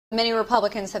Many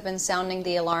Republicans have been sounding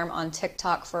the alarm on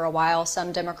TikTok for a while.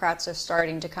 Some Democrats are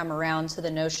starting to come around to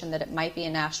the notion that it might be a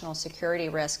national security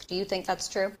risk. Do you think that's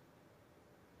true?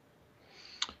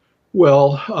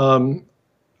 Well,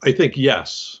 I think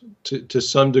yes, to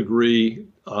some degree,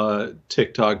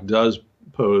 TikTok does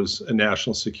pose a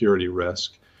national security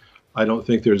risk. I don't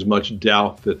think there's much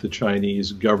doubt that the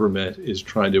Chinese government is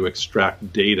trying to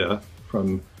extract data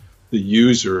from the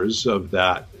users of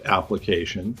that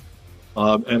application.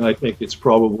 And I think it's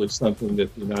probably something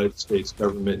that the United States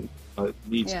government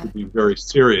needs to be very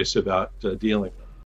serious about dealing with.